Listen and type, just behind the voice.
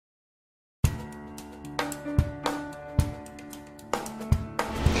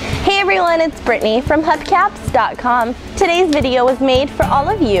everyone, it's Brittany from Hubcaps.com. Today's video was made for all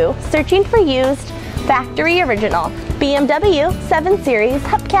of you searching for used, factory original BMW 7 Series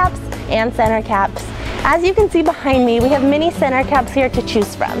hubcaps and center caps. As you can see behind me, we have many center caps here to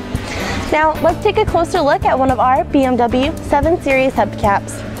choose from. Now, let's take a closer look at one of our BMW 7 Series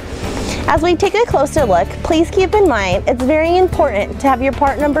hubcaps. As we take a closer look, please keep in mind it's very important to have your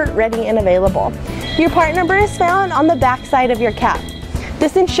part number ready and available. Your part number is found on the back side of your cap.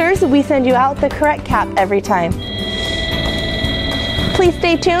 This ensures we send you out the correct cap every time. Please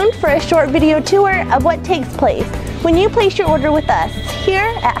stay tuned for a short video tour of what takes place when you place your order with us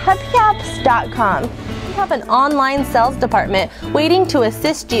here at Hubcaps.com. We have an online sales department waiting to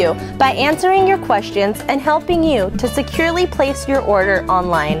assist you by answering your questions and helping you to securely place your order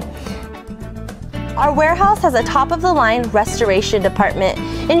online. Our warehouse has a top-of-the-line restoration department,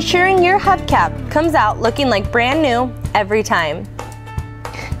 ensuring your hubcap comes out looking like brand new every time.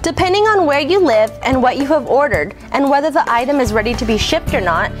 Depending on where you live and what you have ordered and whether the item is ready to be shipped or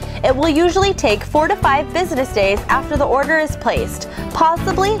not, it will usually take 4 to 5 business days after the order is placed,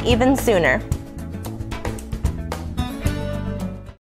 possibly even sooner.